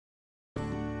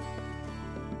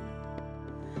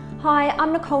Hi,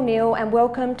 I'm Nicole Neal and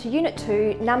welcome to Unit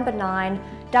 2, Number 9,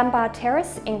 Dunbar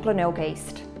Terrace in Glenelg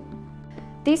East.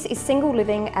 This is single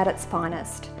living at its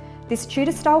finest. This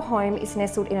Tudor-style home is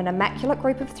nestled in an immaculate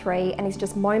group of 3 and is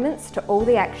just moments to all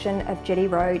the action of Jetty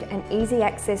Road and easy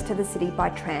access to the city by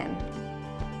tram.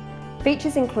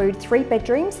 Features include 3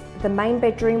 bedrooms, the main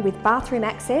bedroom with bathroom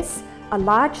access, a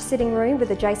large sitting room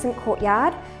with adjacent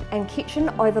courtyard and kitchen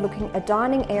overlooking a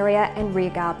dining area and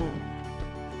rear garden.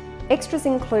 Extras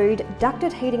include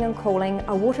ducted heating and cooling,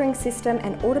 a watering system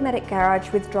and automatic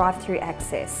garage with drive-through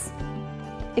access.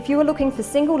 If you are looking for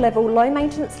single-level,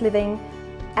 low-maintenance living,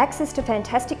 access to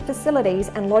fantastic facilities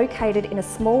and located in a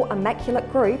small, immaculate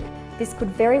group, this could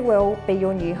very well be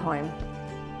your new home.